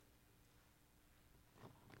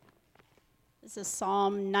This is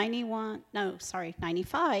Psalm 95,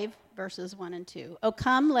 verses 1 and 2. O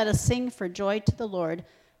come, let us sing for joy to the Lord.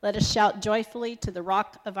 Let us shout joyfully to the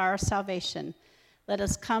rock of our salvation. Let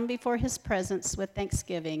us come before his presence with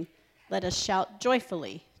thanksgiving. Let us shout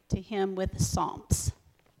joyfully to him with psalms.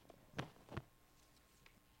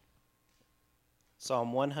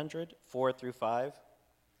 Psalm 100, 4 through 5.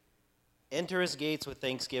 Enter his gates with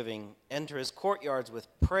thanksgiving. Enter his courtyards with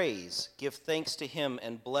praise. Give thanks to him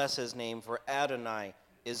and bless his name, for Adonai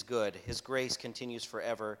is good. His grace continues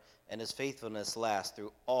forever, and his faithfulness lasts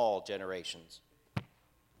through all generations.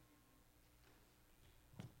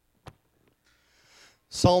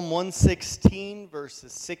 Psalm 116,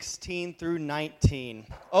 verses 16 through 19.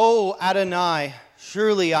 O Adonai,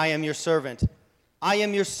 surely I am your servant. I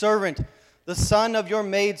am your servant, the son of your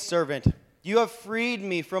maidservant. You have freed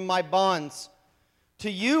me from my bonds. To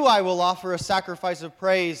you I will offer a sacrifice of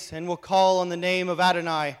praise and will call on the name of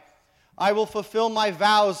Adonai. I will fulfill my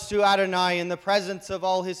vows to Adonai in the presence of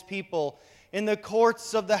all his people, in the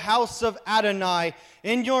courts of the house of Adonai,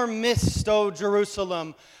 in your midst, O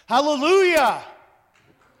Jerusalem. Hallelujah!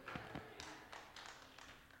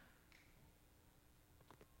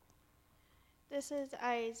 This is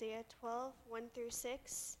Isaiah 12, 1 through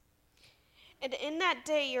 6. And in that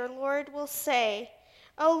day your Lord will say,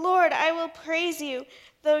 O Lord, I will praise you.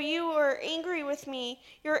 Though you are angry with me,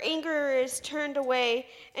 your anger is turned away,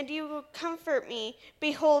 and you will comfort me.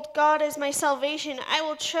 Behold, God is my salvation. I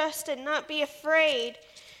will trust and not be afraid.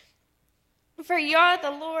 For Yah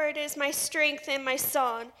the Lord is my strength and my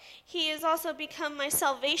song. He has also become my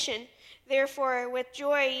salvation. Therefore, with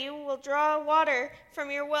joy you will draw water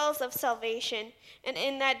from your wells of salvation. And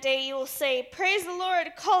in that day you will say, Praise the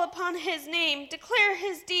Lord, call upon his name, declare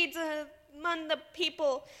his deeds among the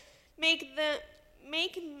people. Make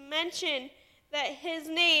mention that his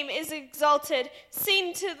name is exalted.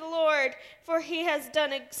 Sing to the Lord, for he has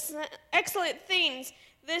done excellent things.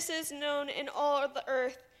 This is known in all the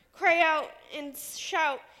earth. Cry out and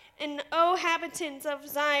shout, and O inhabitants of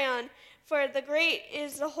Zion, for the great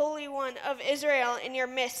is the Holy One of Israel in your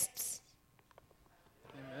midst.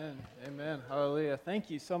 Amen. Amen. Hallelujah. Thank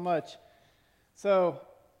you so much. So,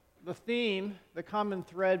 the theme, the common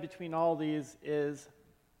thread between all these is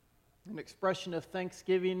an expression of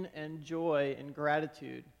thanksgiving and joy and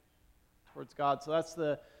gratitude towards God. So that's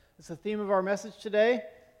the theme of our message today,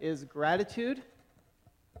 is gratitude.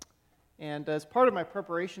 And as part of my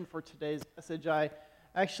preparation for today's message, I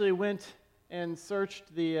actually went and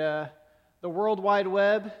searched the World Wide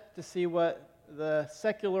Web to see what the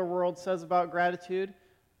secular world says about gratitude.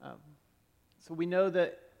 So we know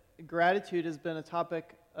that gratitude has been a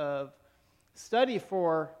topic of study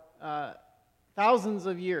for thousands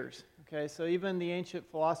of years. Okay, so even the ancient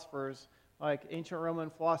philosophers, like ancient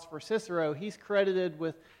Roman philosopher Cicero, he's credited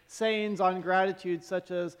with sayings on gratitude,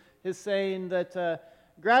 such as his saying that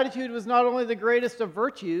gratitude was not only the greatest of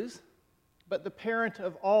virtues, but the parent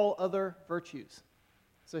of all other virtues.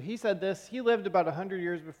 So he said this. He lived about 100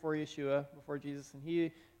 years before Yeshua, before Jesus, and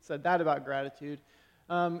he said that about gratitude.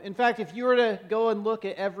 In fact, if you were to go and look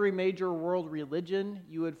at every major world religion,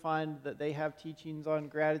 you would find that they have teachings on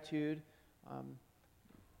gratitude.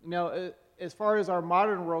 As far as our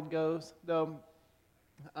modern world goes, though,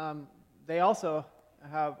 they also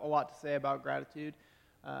have a lot to say about gratitude.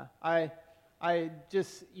 I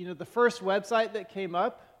just, the first website that came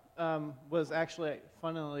up was actually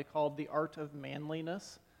funnily called The Art of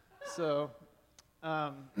Manliness. So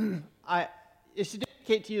it should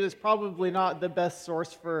indicate to you it's probably not the best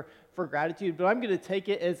source for gratitude, but I'm going to take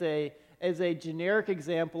it as a generic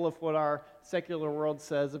example of what our secular world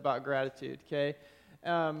says about gratitude, okay?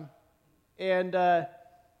 And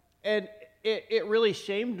it really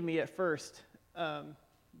shamed me at first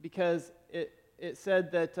because it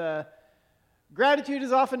said that gratitude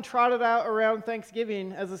is often trotted out around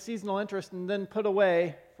Thanksgiving as a seasonal interest and then put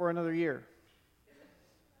away for another year.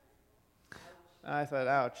 I thought,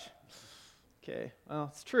 ouch. Okay, well,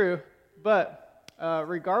 it's true. But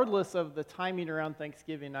regardless of the timing around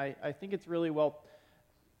Thanksgiving, I think it's really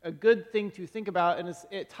a good thing to think about, and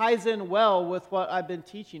it ties in well with what I've been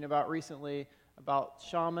teaching about recently about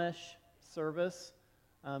Shamash service,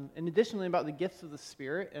 and additionally about the gifts of the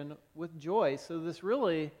Spirit and with joy. So this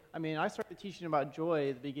really, I started teaching about joy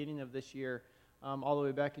at the beginning of this year, all the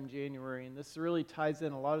way back in January, and this really ties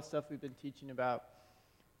in a lot of stuff we've been teaching about.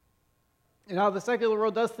 And how the secular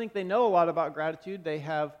world does think they know a lot about gratitude. They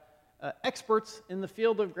have experts in the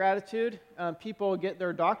field of gratitude. People get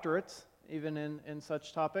their doctorates even in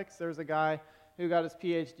such topics. There's a guy who got his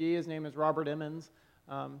PhD. His name is Robert Emmons.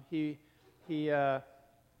 He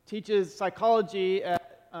teaches psychology at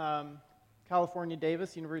kind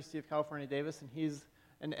University of California, Davis, and he's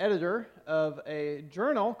an editor of a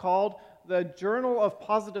journal called the Journal of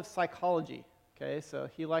Positive Psychology. Okay, so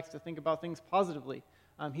he likes to think about things positively.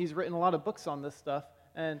 He's written a lot of books on this stuff,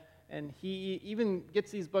 and he even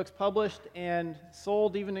gets these books published and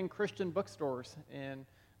sold even in Christian bookstores and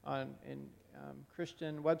on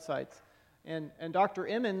Christian websites. And Dr.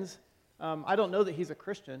 Emmons, I don't know that he's a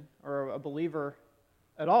Christian or a believer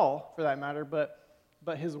at all, for that matter, but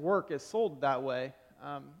his work is sold that way.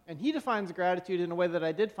 And he defines gratitude in a way that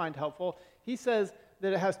I did find helpful. He says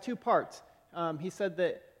that it has two parts. He said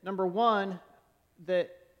that, number one, that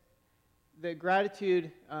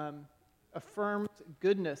gratitude affirms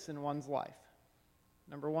goodness in one's life.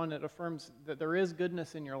 Number one, it affirms that there is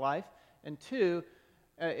goodness in your life. And two,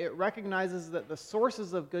 it recognizes that the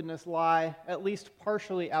sources of goodness lie at least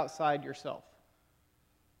partially outside yourself.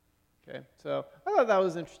 Okay, so I thought that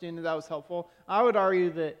was interesting and that was helpful. I would argue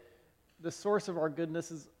that the source of our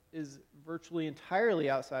goodness is virtually entirely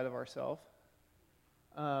outside of ourselves,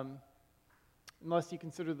 unless you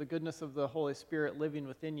consider the goodness of the Holy Spirit living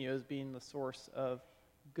within you as being the source of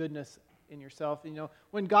goodness in yourself. You know,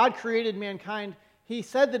 when God created mankind, he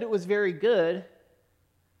said that it was very good,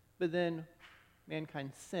 but then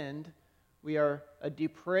mankind sinned. We are a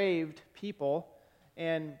depraved people,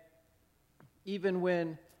 and even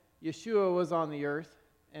when Yeshua was on the earth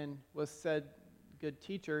and was said, good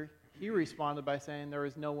teacher, he responded by saying there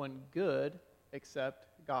is no one good except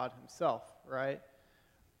God himself, right?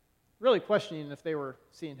 Really questioning if they were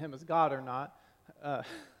seeing him as God or not.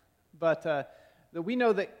 But that we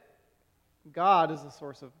know that God is the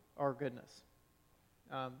source of our goodness,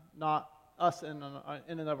 not us in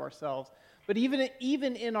and of ourselves. But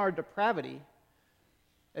even in our depravity,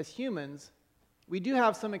 as humans, we do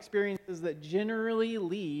have some experiences that generally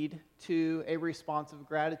lead to a response of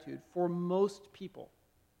gratitude for most people.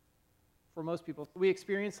 For most people. We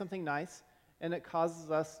experience something nice, and it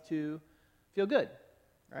causes us to feel good,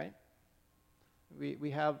 right?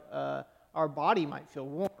 We have, our body might feel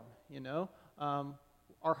warm, you know.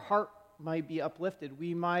 Our heart might be uplifted.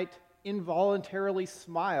 We might involuntarily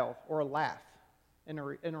smile or laugh in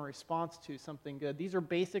a response to something good. These are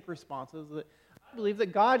basic responses that I believe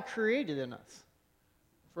that God created in us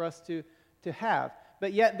for us to have.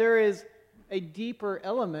 But yet there is a deeper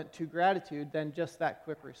element to gratitude than just that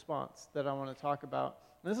quick response that I want to talk about.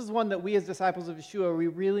 And this is one that we as disciples of Yeshua, we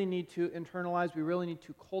really need to internalize, we really need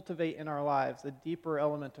to cultivate in our lives, the deeper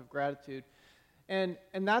element of gratitude. And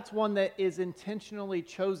that's one that is intentionally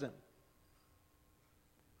chosen.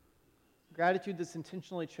 Gratitude that's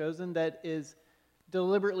intentionally chosen, that is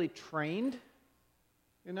deliberately trained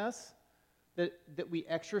in us, that we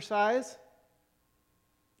exercise.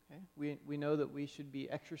 Okay? We know that we should be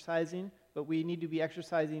exercising, but we need to be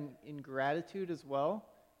exercising in gratitude as well,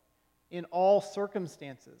 in all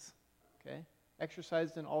circumstances. Okay?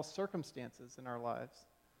 Exercised in all circumstances in our lives.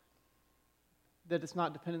 That it's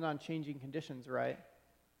not dependent on changing conditions, right?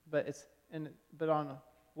 But on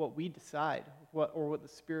what we decide, what the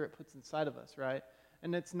Spirit puts inside of us, right?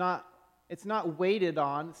 And it's not weighted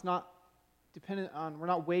on, it's not dependent on, we're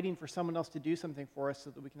not waiting for someone else to do something for us so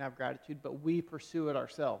that we can have gratitude, but we pursue it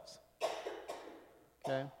ourselves.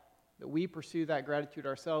 Okay? That we pursue that gratitude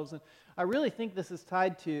ourselves. And I really think this is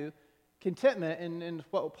tied to contentment in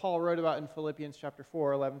what Paul wrote about in Philippians chapter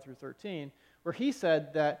 4, 11 through 13, where he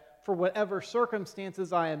said that for whatever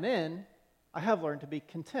circumstances I am in, I have learned to be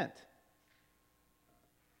content.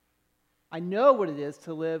 I know what it is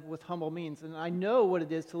to live with humble means, and I know what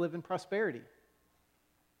it is to live in prosperity.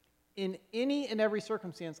 In any and every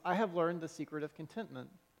circumstance, I have learned the secret of contentment,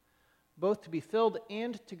 both to be filled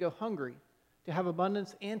and to go hungry, to have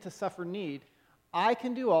abundance and to suffer need. I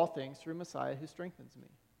can do all things through Messiah who strengthens me.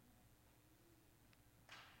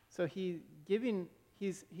 So he's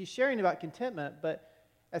sharing about contentment, but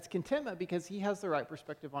that's contentment because he has the right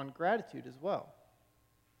perspective on gratitude as well,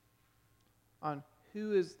 on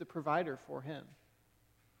who is the provider for him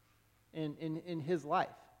in his life.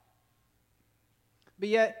 But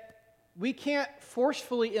yet, we can't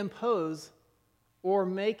forcefully impose or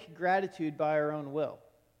make gratitude by our own will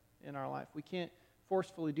in our life. We can't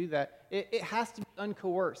forcefully do that. It has to be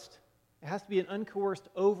uncoerced. It has to be an uncoerced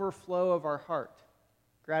overflow of our heart.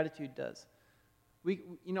 Gratitude does.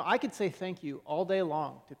 I could say thank you all day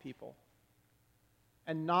long to people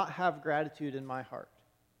and not have gratitude in my heart.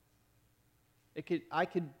 I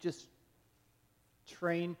could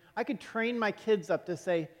train my kids up to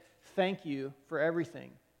say thank you for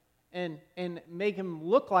everything and make them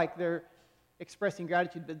look like they're expressing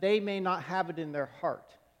gratitude, but they may not have it in their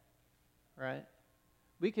heart, right?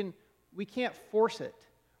 We can't force it.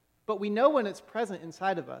 but we know when it's present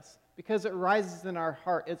inside of us because it rises in our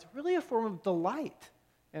heart. It's really a form of delight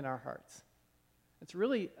in our hearts. It's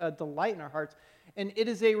really a delight in our hearts. And it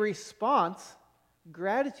is a response,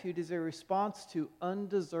 gratitude is a response to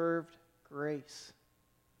undeserved grace.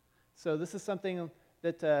 So this is something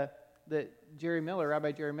that Rabbi Jerry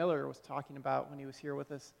Miller was talking about when he was here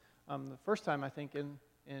with us the first time, I think,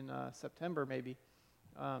 in September maybe,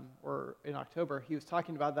 or in October. He was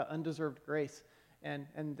talking about that undeserved grace.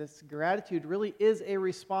 And this gratitude really is a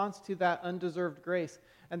response to that undeserved grace.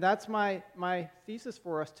 And that's my thesis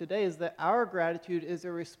for us today, is that our gratitude is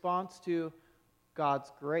a response to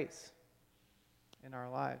God's grace in our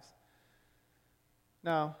lives.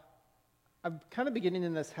 Now, I'm kind of beginning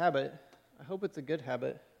in this habit. I hope it's a good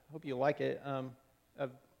habit. I hope you like it.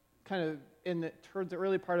 Of kind of towards the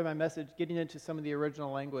early part of my message, getting into some of the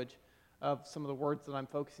original language of some of the words that I'm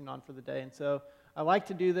focusing on for the day. And so I like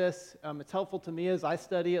to do this. It's helpful to me as I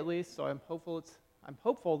study, at least. So I'm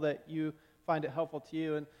hopeful that you find it helpful to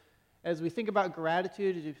you. And as we think about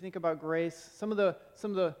gratitude, as you think about grace, some of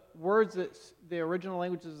the words that the original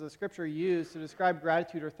languages of the Scripture use to describe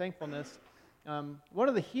gratitude or thankfulness, one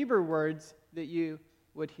of the Hebrew words that you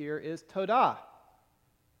would hear is todah.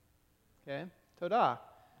 Okay, todah.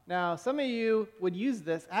 Now, some of you would use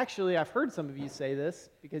this. Actually, I've heard some of you say this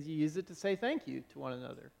because you use it to say thank you to one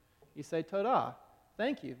another. You say todah,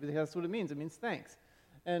 thank you, because that's what it means. It means thanks.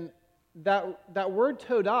 And that word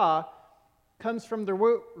todah comes from the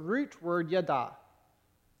root word yada.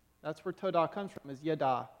 That's where todah comes from, is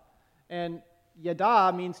yada. And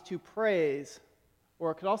yada means to praise,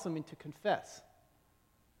 or it could also mean to confess.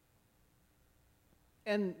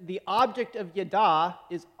 And the object of yada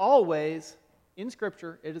is always, in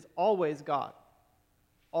Scripture, it is always God,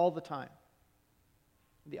 all the time.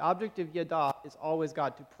 The object of yada is always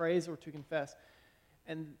God, to praise or to confess.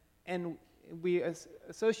 And we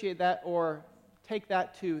associate that or take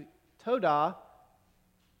that to todah.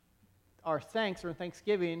 Our thanks or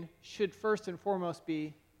thanksgiving should first and foremost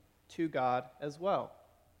be to God as well.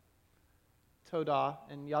 Todah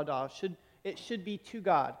and yada should be to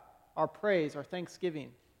God. Our praise, our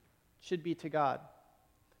thanksgiving should be to God.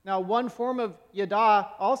 Now, one form of yada,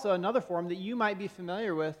 also another form that you might be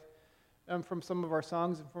familiar with from some of our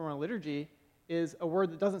songs and from our liturgy, is a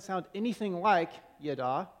word that doesn't sound anything like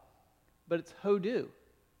yada, but it's hodu.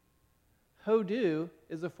 Hodu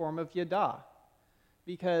is a form of yada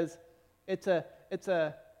because it's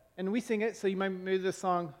a, and we sing it, so you might maybe this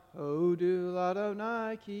song, Hodu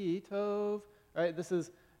ladonai ki tov, right? This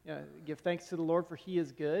is, give thanks to the Lord for He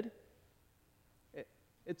is good.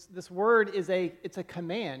 This word is it's a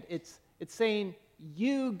command. It's saying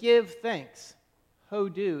you give thanks.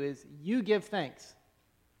 Hodu is you give thanks.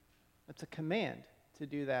 It's a command to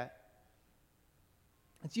do that.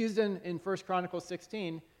 It's used in 1 Chronicles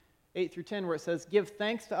 16, 8 through 10, where it says, give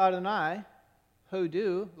thanks to Adonai,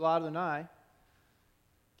 Hodu, Adonai.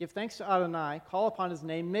 Give thanks to Adonai, call upon His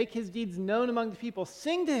name, make His deeds known among the people,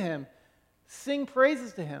 sing to Him, sing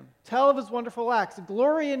praises to Him, tell of His wonderful acts,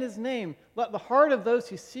 glory in His name. Let the heart of those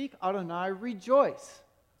who seek Adonai rejoice.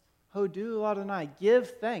 Hodu Adonai, give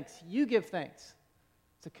thanks. You give thanks.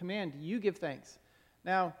 It's a command. You give thanks.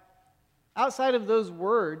 Now, outside of those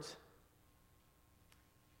words,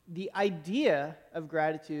 the idea of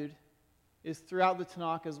gratitude is throughout the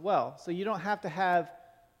Tanakh as well. So you don't have to have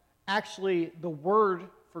actually the word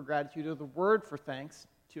for gratitude or the word for thanks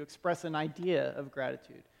to express an idea of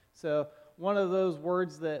gratitude. So one of those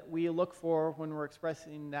words that we look for when we're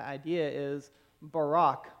expressing that idea is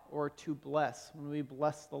barak, or to bless, when we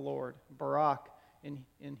bless the Lord. Barak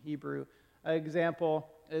in Hebrew. An example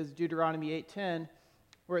is Deuteronomy 8:10,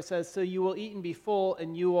 where it says, so you will eat and be full,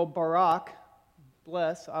 and you will barak,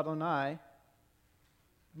 bless Adonai,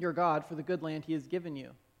 your God, for the good land He has given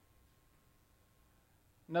you.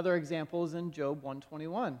 Another example is in Job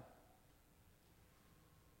 1:21.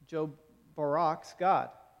 Job baraks God.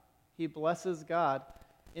 He blesses God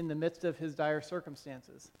in the midst of his dire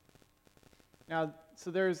circumstances. Now, so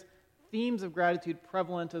there's themes of gratitude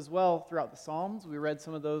prevalent as well throughout the Psalms. We read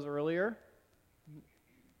some of those earlier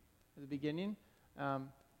at the beginning.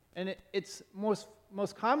 And it's most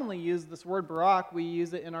commonly used, this word barak, we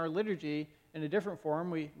use it in our liturgy in a different form.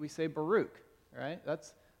 We say Baruch, right?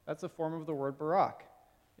 That's a form of the word barak,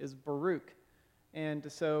 is Baruch. And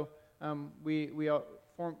so we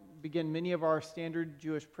begin many of our standard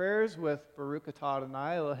Jewish prayers with Baruch atah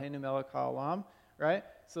Adonai Eloheinu melech haolam, right?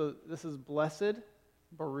 So this is blessed,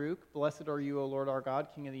 Baruch, blessed are you, O Lord our God,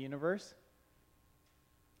 King of the universe.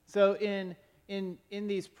 So in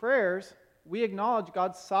these prayers, we acknowledge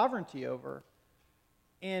God's sovereignty over,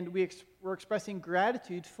 and we're expressing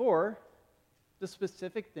gratitude for the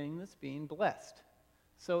specific thing that's being blessed.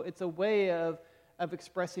 So it's a way of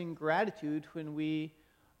expressing gratitude when we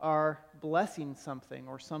are blessing something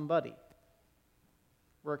or somebody.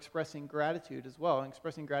 We're expressing gratitude as well, and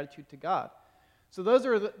expressing gratitude to God. So those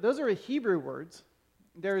are the Hebrew words.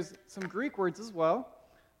 There's some Greek words as well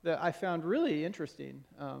that I found really interesting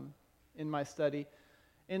in my study.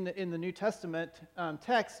 In the New Testament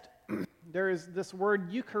text, there is this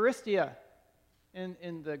word Eucharistia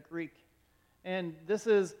in the Greek. And this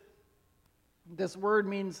word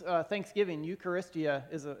means thanksgiving. Eucharistia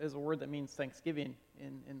is a word that means thanksgiving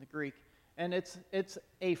in the Greek. And it's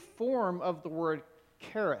a form of the word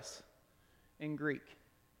charis in Greek.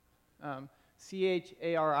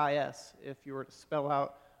 Charis, if you were to spell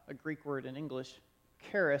out a Greek word in English.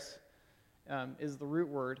 Charis is the root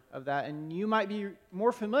word of that. And you might be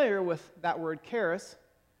more familiar with that word charis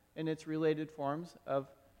and its related forms of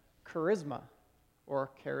charisma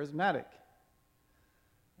or charismatic.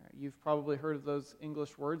 You've probably heard of those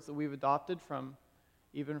English words that we've adopted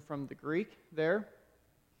even from the Greek there.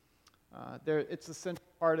 It's a central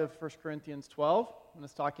part of 1 Corinthians 12 when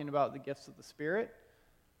it's talking about the gifts of the Spirit.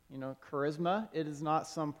 You know, charisma, it is not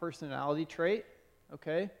some personality trait,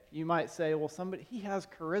 okay? You might say, well, he has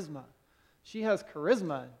charisma. She has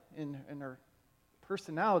charisma in her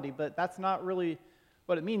personality, but that's not really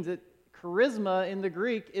what it means. Charisma in the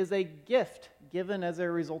Greek is a gift given as a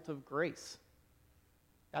result of grace.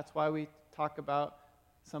 That's why we talk about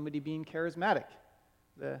somebody being charismatic,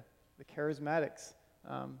 the charismatics,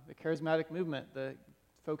 the charismatic movement, the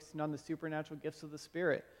focusing on the supernatural gifts of the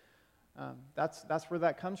Spirit. That's where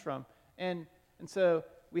that comes from. And so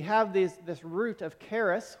we have this root of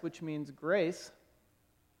charis, which means grace,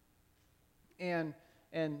 and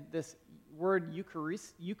this word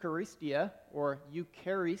Eucharistia or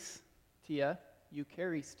Eucharistia,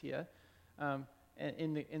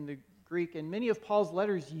 in the Greek, and many of Paul's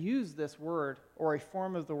letters use this word or a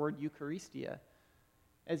form of the word Eucharistia,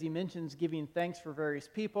 as he mentions giving thanks for various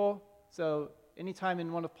people. So anytime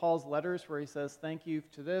in one of Paul's letters where he says thank you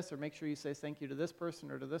to this, or make sure you say thank you to this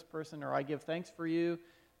person, or I give thanks for you,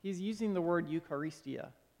 he's using the word Eucharistia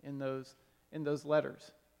in those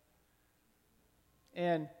letters.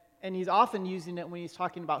 And he's often using it when he's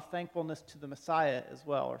talking about thankfulness to the Messiah as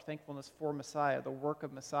well, or thankfulness for Messiah, the work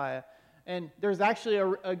of Messiah. And there's actually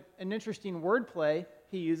an interesting wordplay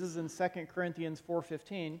he uses in 2 Corinthians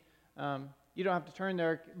 4:15. You don't have to turn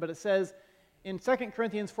there, but it says, in 2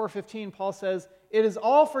 Corinthians 4:15, Paul says, "It is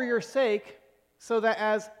all for your sake, so that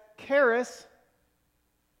as charis,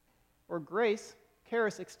 or grace,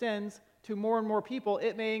 charis extends to more and more people,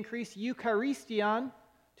 it may increase Eucharistion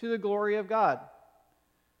to the glory of God."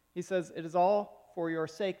 He says, it is all for your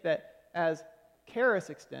sake that as charis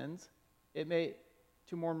extends,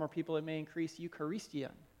 to more and more people, it may increase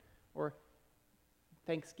Eucharistion, or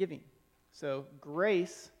thanksgiving. So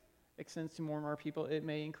grace extends to more and more people, it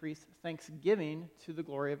may increase thanksgiving to the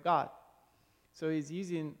glory of God. So he's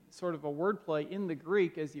using sort of a wordplay in the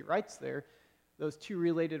Greek as he writes there, those two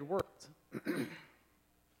related words.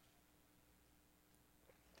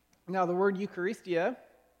 Now, the word Eucharistia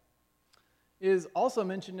is also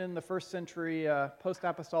mentioned in the first century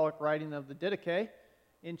post-apostolic writing of the Didache.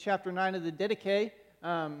 In chapter 9 of the Didache,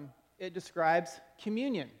 it describes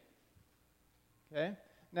communion. Okay?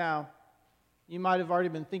 Now, you might have already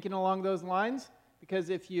been thinking along those lines, because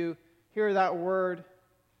if you hear that word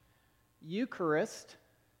Eucharist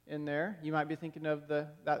in there, you might be thinking of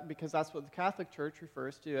that because that's what the Catholic Church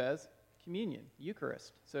refers to as communion,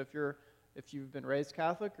 Eucharist. So if you've been raised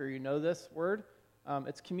Catholic or you know this word,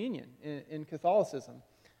 it's communion in Catholicism.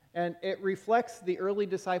 And it reflects the early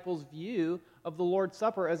disciples' view of the Lord's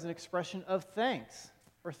Supper as an expression of thanks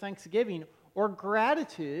or thanksgiving or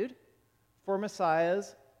gratitude for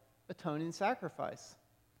Messiah's atoning sacrifice,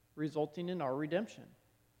 resulting in our redemption.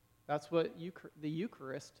 That's what the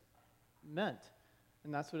Eucharist meant,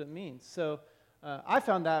 and that's what it means. So I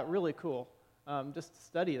found that really cool, just to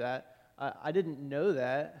study that. I didn't know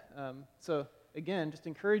that. So again, just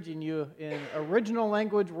encouraging you in original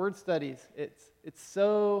language word studies. It's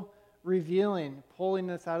so revealing, pulling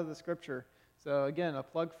this out of the Scripture. So again, a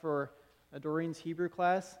plug for Doreen's Hebrew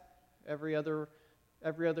class every other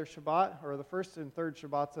Shabbat, or the first and third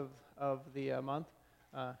Shabbats of the month,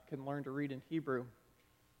 can learn to read in Hebrew.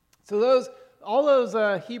 So all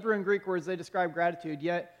those Hebrew and Greek words, they describe gratitude.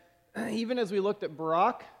 Yet, even as we looked at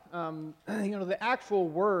Barak, the actual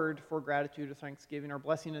word for gratitude or thanksgiving or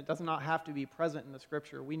blessing, it does not have to be present in the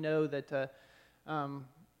Scripture. We know that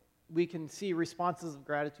we can see responses of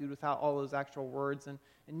gratitude without all those actual words,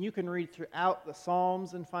 and you can read throughout the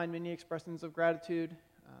Psalms and find many expressions of gratitude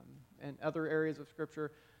and other areas of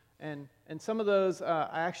Scripture. And some of those,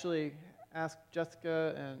 I actually asked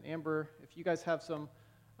Jessica and Amber if you guys have some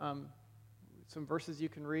verses you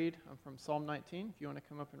can read from Psalm 19, if you want to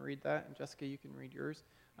come up and read that. And Jessica, you can read yours.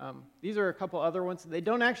 These are a couple other ones. They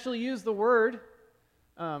don't actually use the word,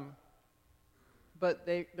 but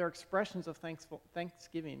they're expressions of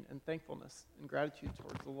thanksgiving and thankfulness and gratitude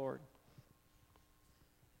towards the Lord.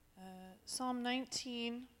 Psalm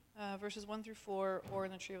 19, verses 1 through 4, or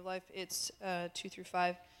in the Tree of Life, it's 2 through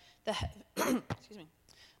 5. Excuse me.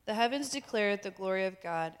 The heavens declare the glory of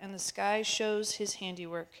God, and the sky shows his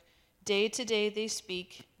handiwork. Day to day they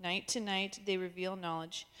speak, night to night they reveal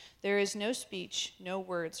knowledge. There is no speech, no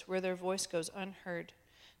words, where their voice goes unheard.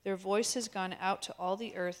 Their voice has gone out to all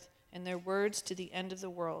the earth, and their words to the end of the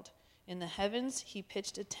world. In the heavens he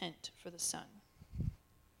pitched a tent for the sun.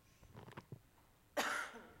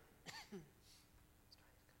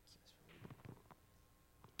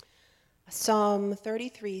 Psalm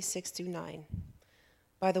 33, 6-9.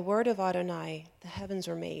 By the word of Adonai the heavens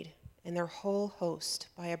were made, and their whole host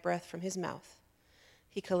by a breath from his mouth.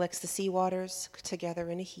 He collects the sea waters together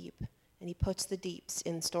in a heap, and he puts the deeps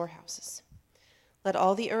in storehouses. Let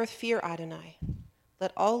all the earth fear Adonai.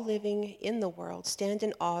 Let all living in the world stand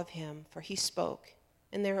in awe of him, for he spoke,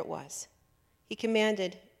 and there it was. He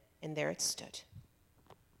commanded, and there it stood.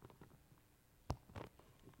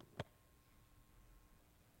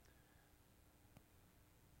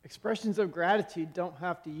 Expressions of gratitude don't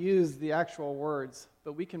have to use the actual words,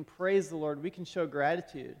 but we can praise the Lord. We can show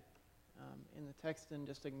gratitude in the text and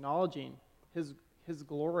just acknowledging his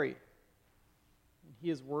glory. And he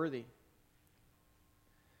is worthy.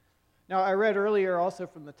 Now, I read earlier also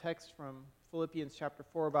from the text from Philippians chapter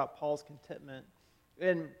 4 about Paul's contentment.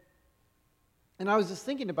 And I was just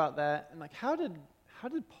thinking about that, and like, how did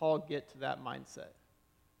Paul get to that mindset?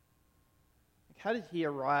 Like, how did he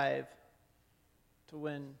arrive to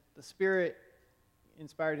when the Spirit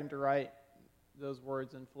inspired him to write those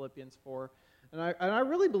words in Philippians 4? And I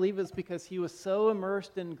really believe it's because he was so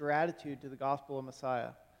immersed in gratitude to the gospel of Messiah,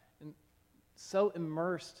 and so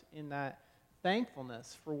immersed in that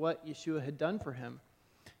thankfulness for what Yeshua had done for him.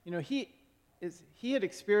 You know, he had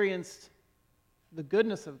experienced the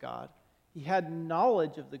goodness of God. He had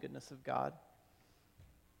knowledge of the goodness of God.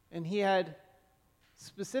 And he had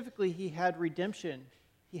redemption.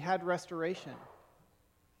 He had restoration.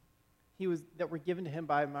 That were given to him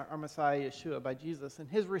by our Messiah Yeshua, by Jesus. And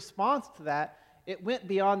his response to that, it went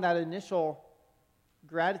beyond that initial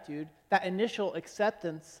gratitude, that initial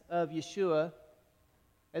acceptance of Yeshua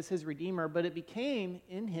as his Redeemer, but it became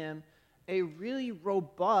in him a really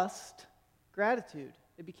robust gratitude.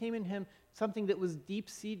 It became in him something that was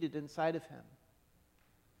deep-seated inside of him,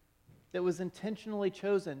 that was intentionally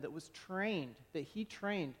chosen, that was trained, that he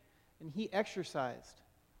trained and he exercised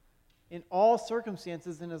in all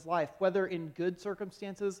circumstances in his life, whether in good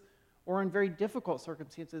circumstances or in very difficult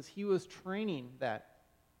circumstances. He was training that.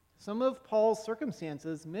 Some of Paul's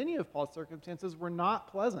circumstances, many of Paul's circumstances, were not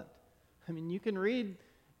pleasant. I mean, you can read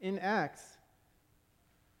in Acts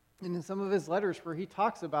and in some of his letters where he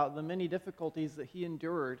talks about the many difficulties that he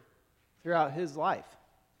endured throughout his life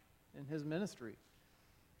and his ministry.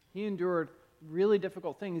 He endured really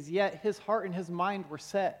difficult things, yet his heart and his mind were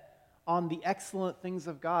set on the excellent things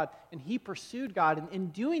of God, and he pursued God, and in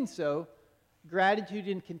doing so, gratitude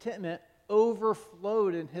and contentment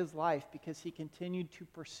overflowed in his life because he continued to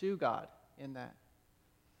pursue God in that.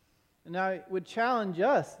 And I would challenge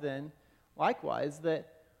us then, likewise,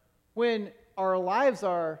 that when our lives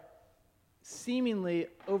are seemingly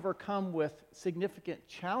overcome with significant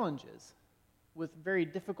challenges, with very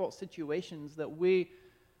difficult situations, that we,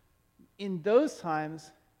 in those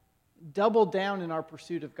times, double down in our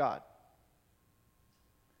pursuit of God.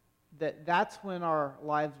 That's when our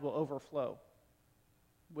lives will overflow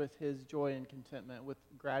with his joy and contentment, with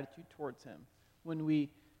gratitude towards him. When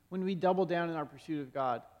we double down in our pursuit of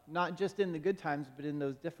God, not just in the good times, but in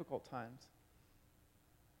those difficult times.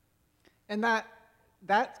 And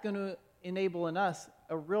that's going to enable in us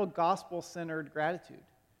a real gospel-centered gratitude,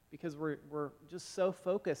 because we're just so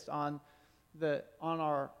focused on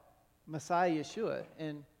our Messiah Yeshua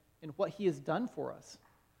and what he has done for us.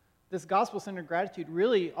 This gospel-centered gratitude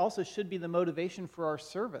really also should be the motivation for our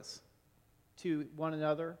service to one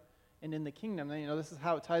another and in the kingdom. And, you know, this is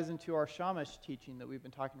how it ties into our Shamash teaching that we've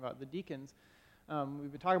been talking about, the deacons. We've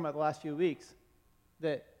been talking about the last few weeks,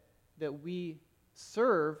 that we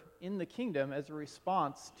serve in the kingdom as a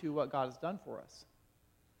response to what God has done for us.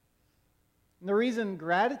 And the reason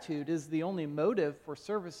gratitude is the only motive for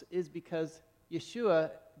service is because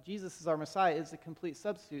Yeshua, Jesus is our Messiah, is a complete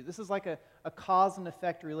substitute. This is like a cause and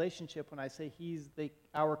effect relationship when I say he's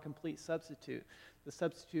our complete substitute. the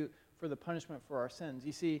substitute for the punishment for our sins.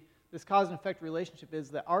 You see, this cause and effect relationship is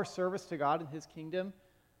that our service to God and his kingdom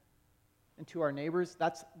and to our neighbors,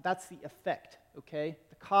 that's the effect, okay?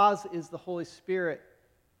 The cause is the Holy Spirit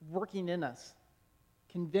working in us,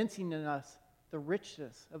 convincing in us the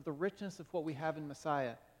richness of what we have in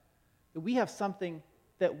Messiah. That we have something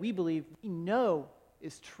that we believe, we know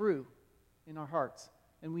is true in our hearts.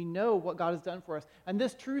 And we know what God has done for us. And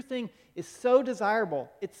this true thing is so desirable.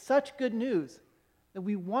 It's such good news that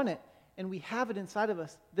we want it and we have it inside of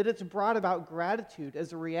us, that it's brought about gratitude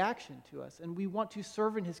as a reaction to us. And we want to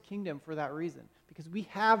serve in his kingdom for that reason, because we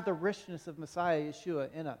have the richness of Messiah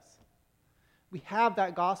Yeshua in us. We have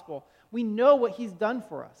that gospel. We know what he's done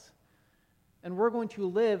for us. And we're going to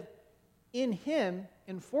live in him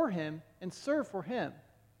and for him and serve for him.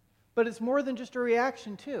 But it's more than just a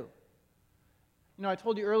reaction too. You know, I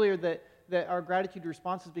told you earlier that our gratitude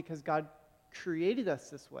response is because God created us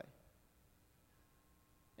this way.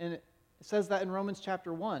 And it says that in Romans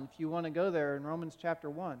chapter 1, if you want to go there in Romans chapter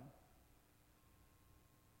 1.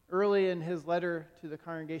 Early in his letter to the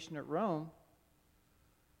congregation at Rome,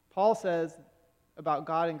 Paul says about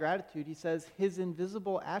God and gratitude, he says, his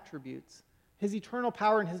invisible attributes, his eternal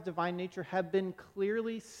power and his divine nature have been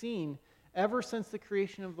clearly seen ever since the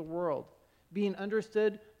creation of the world, being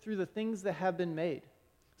understood through the things that have been made.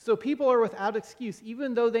 So people are without excuse.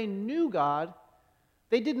 Even though they knew God,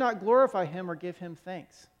 they did not glorify him or give him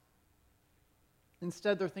thanks.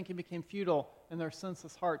 Instead, their thinking became futile, and their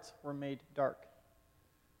senseless hearts were made dark.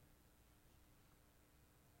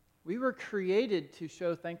 We were created to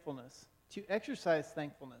show thankfulness, to exercise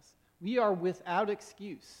thankfulness. We are without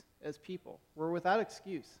excuse as people. We're without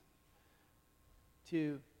excuse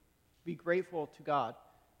to be grateful to God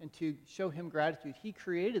and to show him gratitude. He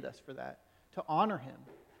created us for that, to honor him.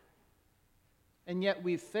 And yet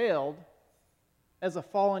we've failed. As a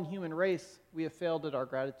fallen human race, we have failed at our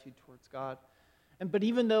gratitude towards God. But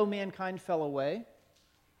even though mankind fell away,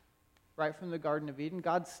 right from the Garden of Eden,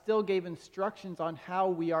 God still gave instructions on how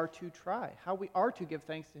we are to try, how we are to give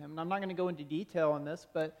thanks to him. And I'm not going to go into detail on this,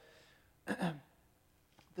 but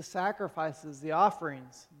the sacrifices, the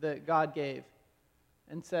offerings that God gave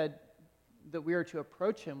and said that we are to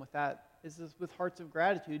approach him with that is with hearts of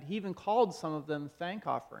gratitude. He even called some of them thank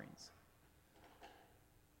offerings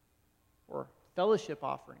or fellowship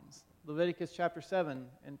offerings. Leviticus chapter 7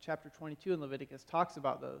 and chapter 22 in Leviticus talks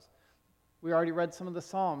about those. We already read some of the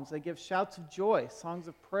Psalms. They give shouts of joy, songs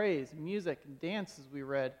of praise, music, and dance, as we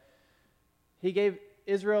read. He gave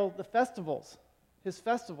Israel the festivals, his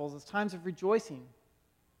festivals, as times of rejoicing,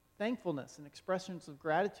 thankfulness, and expressions of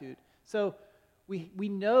gratitude. So we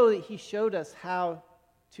know that he showed us how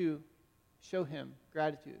to show him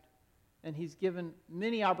gratitude. And he's given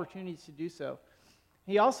many opportunities to do so.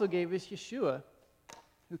 He also gave us Yeshua,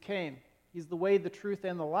 who came. He's the way, the truth,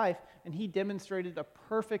 and the life, and he demonstrated a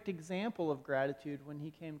perfect example of gratitude when he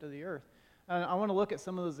came to the earth. And I want to look at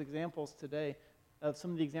some of those examples today, of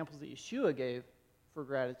some of the examples that Yeshua gave for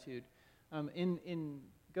gratitude.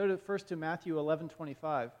 Go first to Matthew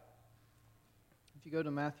 11:25. If you go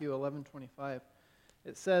to Matthew 11:25,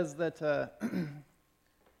 it says that.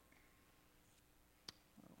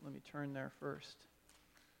 Let me turn there first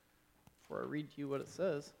before I read to you what it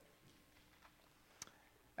says.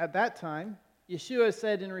 At that time, Yeshua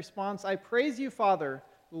said in response, I praise you, Father,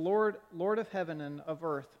 Lord of heaven and of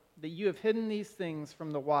earth, that you have hidden these things from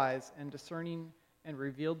the wise and discerning and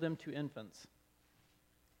revealed them to infants.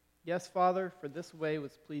 Yes, Father, for this way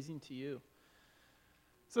was pleasing to you.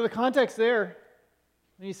 So the context there,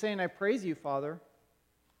 when he's saying, I praise you, Father,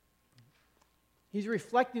 he's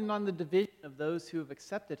reflecting on the division of those who have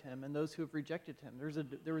accepted him and those who have rejected him.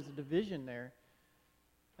 There was a division there.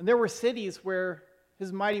 And there were cities where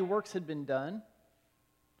his mighty works had been done,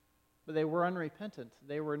 but they were unrepentant.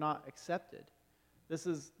 They were not accepted. This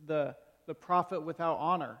is the prophet without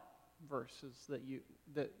honor verses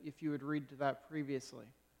that if you would read that previously.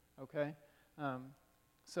 Okay?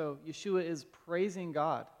 So Yeshua is praising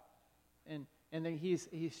God. And then he's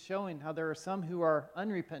showing how there are some who are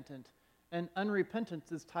unrepentant, and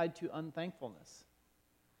unrepentance is tied to unthankfulness.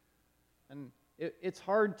 And it's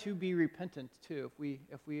hard to be repentant too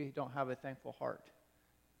if we don't have a thankful heart.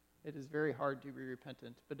 It is very hard to be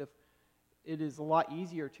repentant, but it is a lot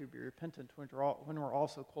easier to be repentant when we're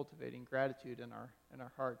also cultivating gratitude in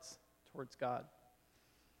our hearts towards God.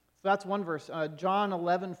 So that's one verse. John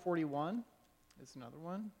 11:41 is another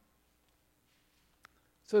one.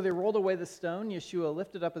 So they rolled away the stone. Yeshua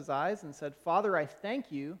lifted up his eyes and said, Father, I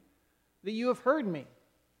thank you that you have heard me.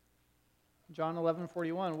 John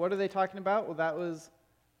 11:41. What are they talking about? Well,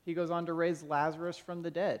 he goes on to raise Lazarus from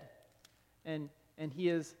the dead. And he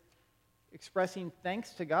is expressing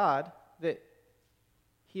thanks to God that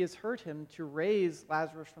he has heard him to raise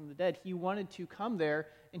Lazarus from the dead. He wanted to come there,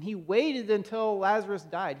 and he waited until Lazarus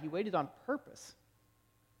died. He waited on purpose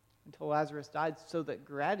until Lazarus died so that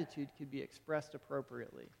gratitude could be expressed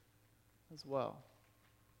appropriately as well.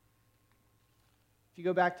 If you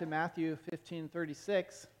go back to Matthew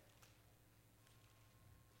 15:36,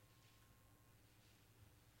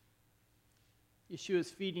 Yeshua is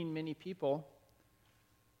feeding many people.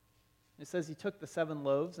 It says he took the 7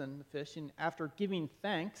 loaves and the fish, and after giving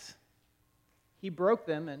thanks, he broke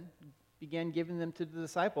them and began giving them to the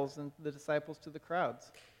disciples, and the disciples to the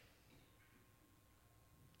crowds.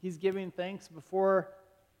 He's giving thanks before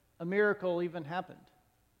a miracle even happened.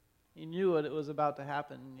 He knew it was about to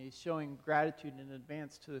happen, and he's showing gratitude in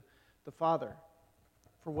advance to the Father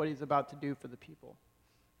for what he's about to do for the people.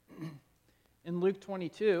 In Luke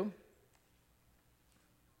 22,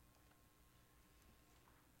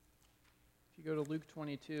 if you go to Luke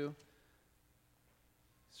 22,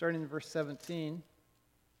 starting in verse 17,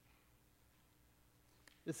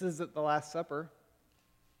 this is at the Last Supper.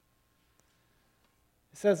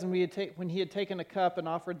 It says, when he had taken a cup and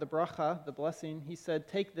offered the bracha, the blessing, he said,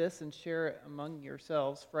 "Take this and share it among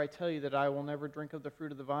yourselves, for I tell you that I will never drink of the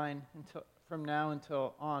fruit of the vine from now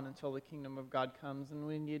until the kingdom of God comes." And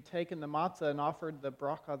when he had taken the matzah and offered the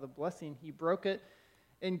bracha, the blessing, he broke it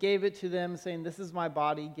and gave it to them, saying, "This is my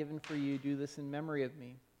body given for you. Do this in memory of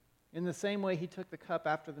me." In the same way, he took the cup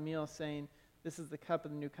after the meal, saying, "This is the cup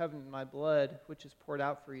of the new covenant in my blood, which is poured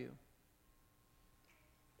out for you."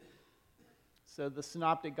 So the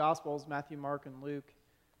Synoptic Gospels, Matthew, Mark, and Luke,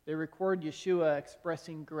 they record Yeshua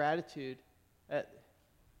expressing gratitude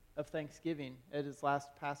of thanksgiving at his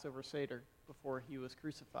last Passover Seder before he was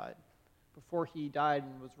crucified, before he died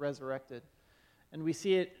and was resurrected. And we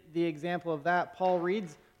see the example of that. Paul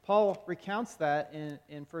recounts that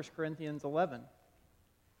in 1 Corinthians 11.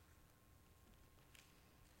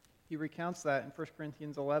 He recounts that in 1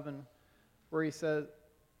 Corinthians 11, where he says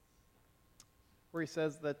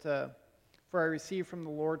that, "For I received from the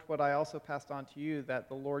Lord what I also passed on to you, that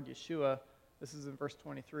the Lord Yeshua," this is in verse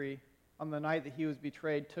 23, "on the night that he was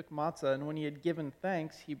betrayed, took matzah, and when he had given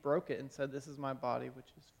thanks, he broke it and said, 'This is my body,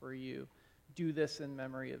 which is for you. Do this in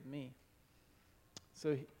memory of me.'"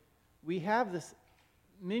 So we have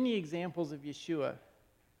many examples of Yeshua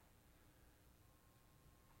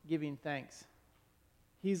giving thanks.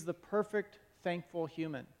 He's the perfect, thankful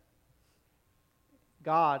human.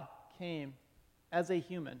 God came as a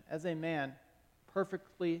human, as a man,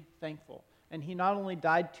 perfectly thankful. And he not only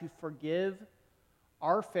died to forgive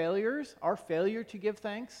our failures, our failure to give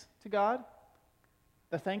thanks to God,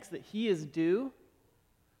 the thanks that he is due,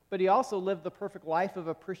 but he also lived the perfect life of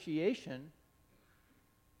appreciation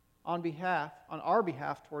on our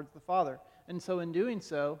behalf towards the Father. And so in doing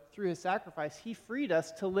so, through his sacrifice, he freed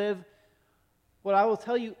us to live what I will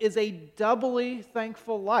tell you is a doubly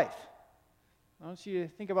thankful life. I want you to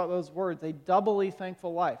think about those words, a doubly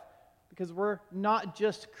thankful life. Because we're not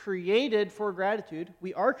just created for gratitude.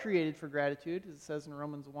 We are created for gratitude, as it says in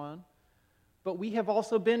Romans 1. But we have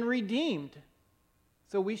also been redeemed.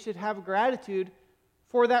 So we should have gratitude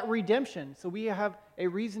for that redemption. So we have a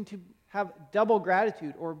reason to have double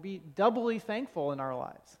gratitude or be doubly thankful in our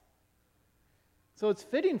lives. So it's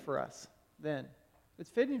fitting for us then. It's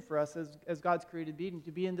fitting for us as God's created being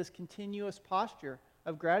to be in this continuous posture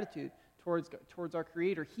of gratitude towards our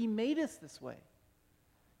Creator. He made us this way.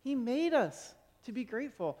 He made us to be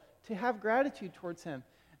grateful, to have gratitude towards him.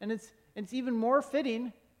 And it's even more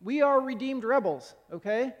fitting, we are redeemed rebels,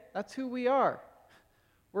 okay? That's who we are.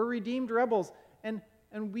 We're redeemed rebels. And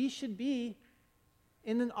we should be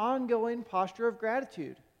in an ongoing posture of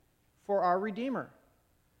gratitude for our Redeemer.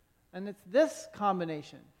 And it's this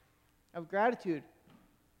combination of gratitude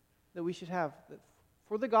that we should have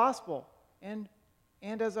for the gospel and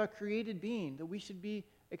as a created being that we should be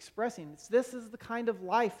expressing. This is the kind of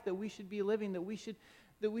life that we should be living, that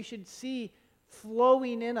we should see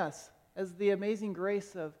flowing in us as the amazing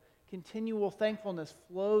grace of continual thankfulness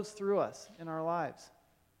flows through us in our lives.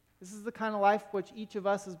 This is the kind of life which each of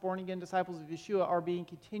us as born-again disciples of Yeshua are being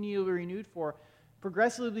continually renewed for,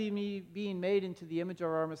 progressively being made into the image of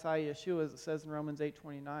our Messiah Yeshua, as it says in Romans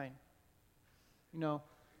 8:29. You know,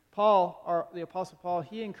 the Apostle Paul,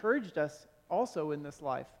 he encouraged us also in this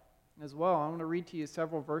life as well. I'm going to read to you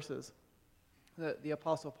several verses that the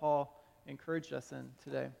Apostle Paul encouraged us in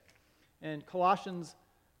today. In Colossians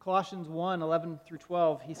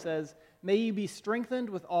 1:11-12, he says, "May you be strengthened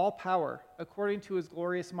with all power, according to his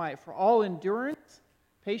glorious might, for all endurance,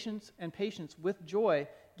 patience with joy,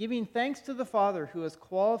 giving thanks to the Father who has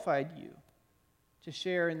qualified you to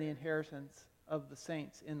share in the inheritance of the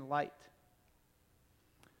saints in light."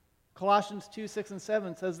 Colossians 2, 6, and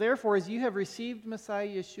 7 says, "Therefore, as you have received Messiah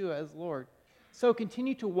Yeshua as Lord, so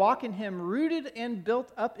continue to walk in him, rooted and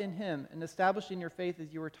built up in him, and established in your faith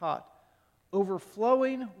as you were taught,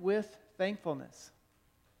 overflowing with thankfulness."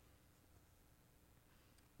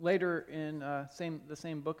 Later in the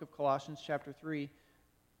same book of Colossians, chapter 3,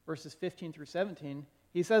 verses 15 through 17,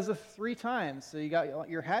 he says it 3 times, so you got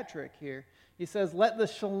your hat trick here. He says, "Let the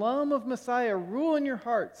shalom of Messiah rule in your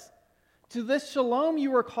hearts. To this shalom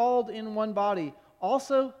you were called in one body.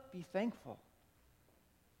 Also be thankful.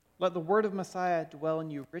 Let the word of Messiah dwell in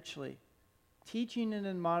you richly, teaching and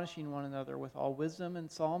admonishing one another with all wisdom and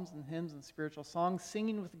psalms and hymns and spiritual songs,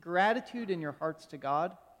 singing with gratitude in your hearts to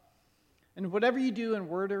God. And whatever you do in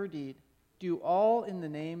word or deed, do all in the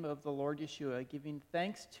name of the Lord Yeshua, giving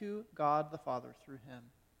thanks to God the Father through him."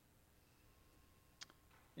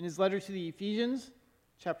 In his letter to the Ephesians,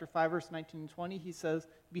 chapter 5, verse 19 and 20, he says,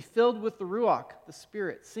 "Be filled with the Ruach, the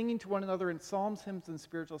Spirit, singing to one another in psalms, hymns, and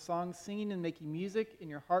spiritual songs, singing and making music in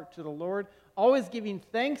your heart to the Lord, always giving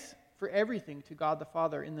thanks for everything to God the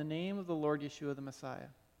Father in the name of the Lord Yeshua the Messiah."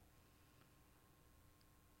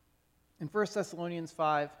 In 1 Thessalonians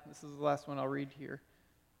 5, this is the last one I'll read here,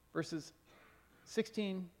 verses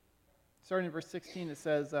 16, starting in verse 16, it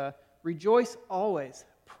says, "Rejoice always,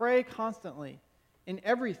 pray constantly, in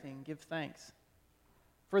everything give thanks.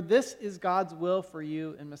 For this is God's will for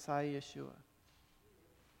you in Messiah Yeshua.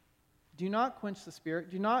 Do not quench the Spirit,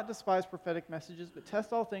 do not despise prophetic messages, but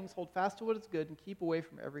test all things, hold fast to what is good, and keep away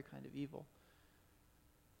from every kind of evil."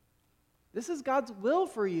 This is God's will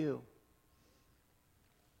for you.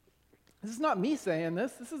 This is not me saying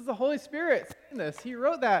this. This is the Holy Spirit saying this. He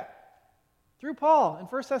wrote that through Paul in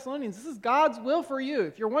 1 Thessalonians. This is God's will for you.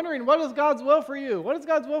 If you're wondering, what is God's will for you? What is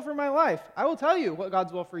God's will for my life? I will tell you what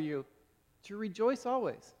God's will for you. To rejoice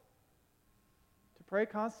always. To pray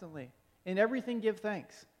constantly. In everything give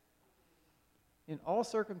thanks. In all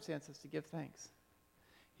circumstances to give thanks.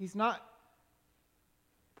 He's not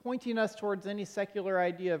pointing us towards any secular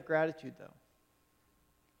idea of gratitude, though.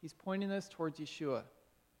 He's pointing us towards Yeshua.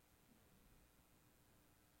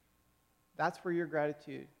 That's where your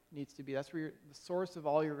gratitude needs to be. That's where the source of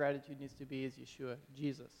all your gratitude needs to be, is Yeshua,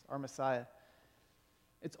 Jesus, our Messiah.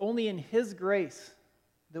 It's only in his grace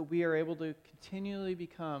that we are able to continually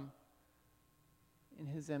become in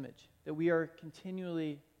his image, that we are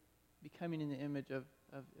continually becoming in the image of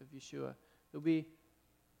Yeshua, that we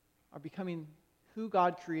are becoming who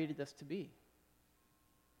God created us to be.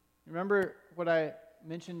 Remember what I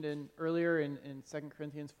mentioned earlier in 2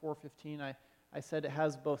 Corinthians 4:15? I said it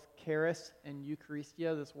has both charis and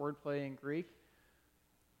eucharistia, this wordplay in Greek.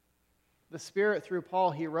 The Spirit, through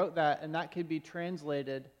Paul, he wrote that, and that could be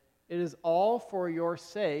translated, "It is all for your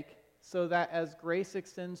sake, so that as grace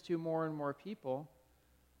extends to more and more people,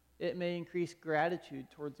 it may increase gratitude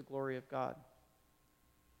towards the glory of God."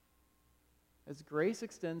 As grace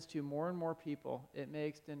extends to more and more people, it may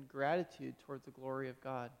extend gratitude towards the glory of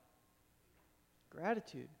God.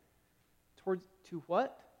 Gratitude. To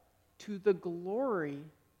what? To the glory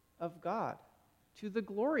of God. To the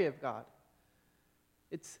glory of God.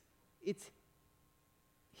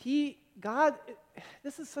 God,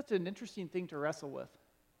 this is such an interesting thing to wrestle with.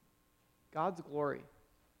 God's glory.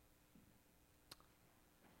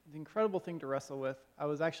 The incredible thing to wrestle with. I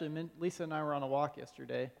was actually, Lisa and I were on a walk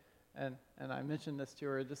yesterday, and I mentioned this to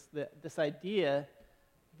her, just this idea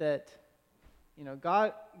that,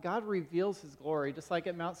 God reveals his glory, just like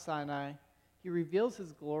at Mount Sinai. He reveals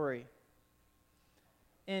his glory.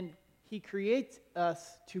 And he creates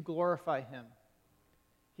us to glorify him.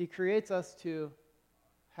 He creates us to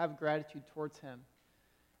have gratitude towards him.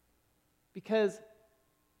 Because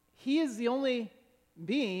he is the only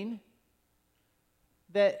being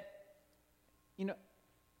that,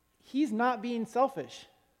 he's not being selfish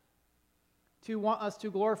to want us to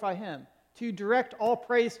glorify him, to direct all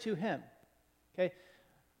praise to him. Okay?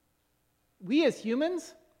 We as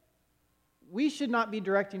humans, we should not be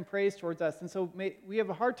directing praise towards us. And so we have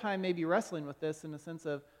a hard time maybe wrestling with this in the sense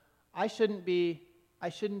of, I shouldn't be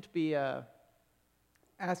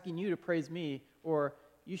asking you to praise me, or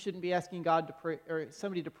you shouldn't be asking God to pray, or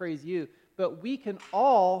somebody to praise you. But we can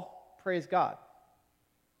all praise God.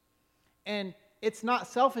 And it's not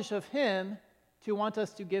selfish of him to want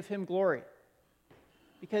us to give him glory,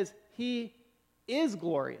 because he is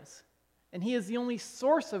glorious, and he is the only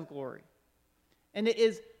source of glory. And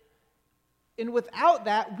without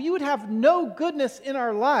that, we would have no goodness in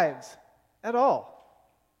our lives at all.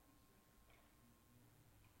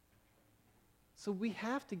 So we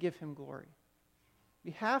have to give him glory.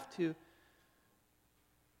 We have to.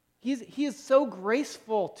 He is so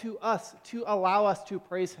graceful to us to allow us to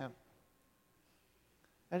praise him.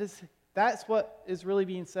 That's what is really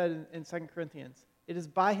being said in 2 Corinthians. It is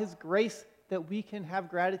by his grace that we can have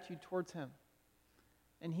gratitude towards him.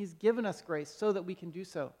 And he's given us grace so that we can do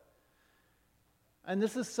so. And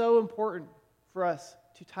this is so important for us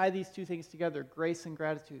to tie these two things together, grace and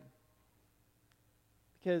gratitude.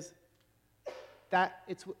 Because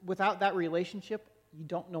without that relationship, you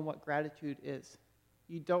don't know what gratitude is.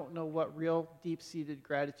 You don't know what real deep-seated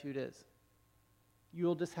gratitude is. You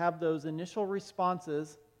will just have those initial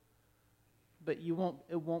responses, but it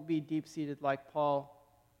won't be deep-seated like Paul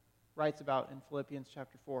writes about in Philippians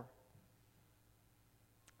chapter 4.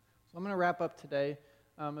 So I'm going to wrap up today.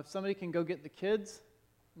 If somebody can go get the kids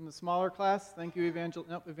in the smaller class. Thank you,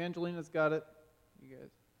 Evangelina's got it. You guys.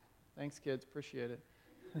 Thanks, kids. Appreciate it.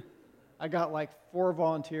 I got like 4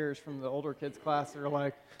 volunteers from the older kids class that are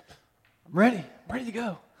like, I'm ready to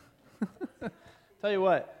go. Tell you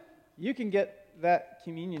what, you can get that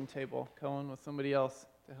communion table going with somebody else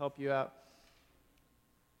to help you out.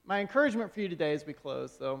 My encouragement for you today as we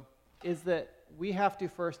close, though, is that we have to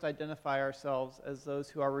first identify ourselves as those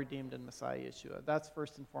who are redeemed in Messiah Yeshua. That's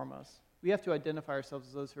first and foremost. We have to identify ourselves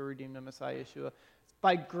as those who are redeemed in Messiah Yeshua.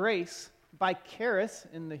 By grace, by charis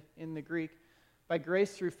in the Greek, by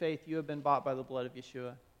grace through faith, you have been bought by the blood of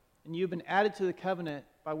Yeshua. And you have been added to the covenant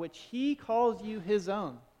by which he calls you his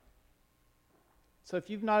own. So if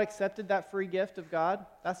you've not accepted that free gift of God,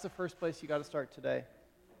 that's the first place you got to start today.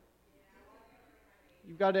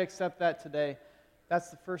 You've got to accept that today. That's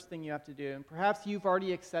the first thing you have to do. And perhaps you've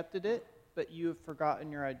already accepted it, but you have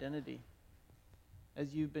forgotten your identity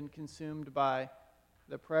as you've been consumed by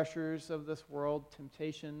the pressures of this world,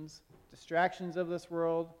 temptations, distractions of this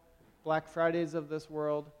world, Black Fridays of this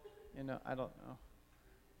world. I don't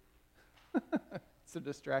know. It's a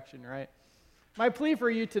distraction, right? My plea for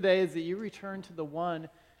you today is that you return to the one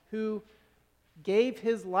who gave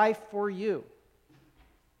his life for you.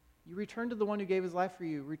 You return to the one who gave his life for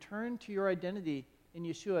you. Return to your identity in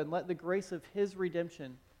Yeshua and let the grace of his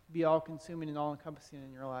redemption be all-consuming and all-encompassing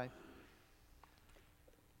in your life.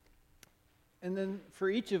 And then for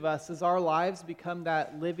each of us, as our lives become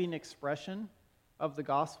that living expression of the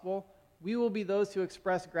gospel, we will be those who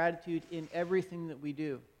express gratitude in everything that we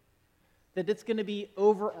do. That it's going to be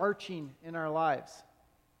overarching in our lives.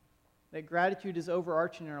 That gratitude is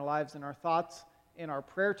overarching in our lives, in our thoughts, in our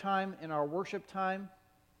prayer time, in our worship time.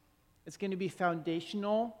 It's going to be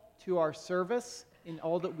foundational to our service in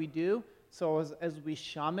all that we do. So as we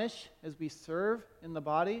shamish, as we serve in the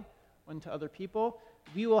body and to other people,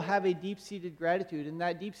 we will have a deep-seated gratitude. And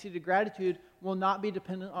that deep-seated gratitude will not be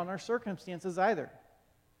dependent on our circumstances either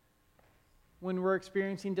when we're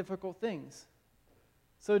experiencing difficult things.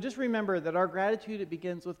 So just remember that our gratitude, it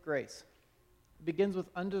begins with grace. It begins with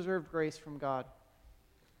undeserved grace from God.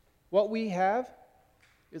 What we have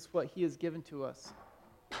is what he has given to us.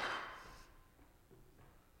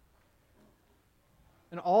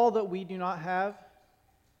 And all that we do not have,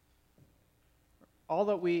 all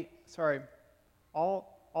of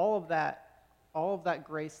that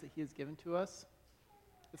grace that he has given to us,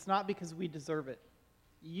 it's not because we deserve it.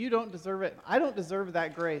 You don't deserve it. I don't deserve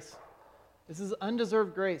that grace. This is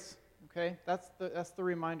undeserved grace, okay? That's the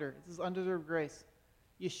reminder. This is undeserved grace.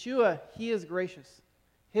 Yeshua, he is gracious.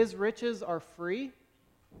 His riches are free,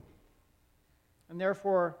 and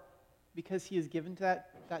therefore, because he has given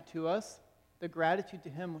that to us, the gratitude to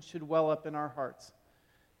him should well up in our hearts.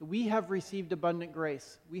 We have received abundant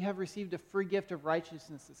grace. We have received a free gift of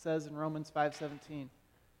righteousness, it says in Romans 5:17.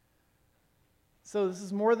 So this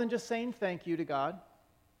is more than just saying thank you to God.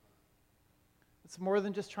 It's more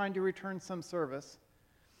than just trying to return some service.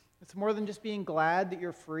 It's more than just being glad that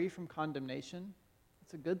you're free from condemnation.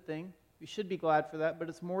 It's a good thing. We should be glad for that, but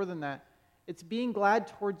it's more than that. It's being glad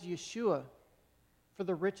towards Yeshua for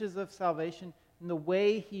the riches of salvation and the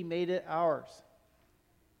way he made it ours.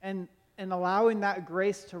 And allowing that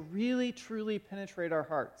grace to really, truly penetrate our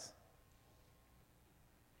hearts.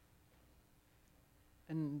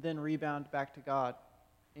 And then rebound back to God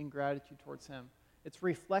in gratitude towards him. It's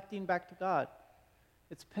reflecting back to God.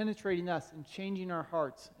 It's penetrating us and changing our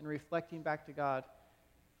hearts and reflecting back to God.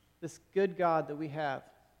 This good God that we have.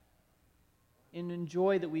 And in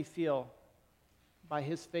joy that we feel by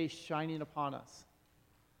his face shining upon us.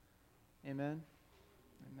 Amen.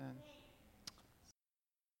 Amen.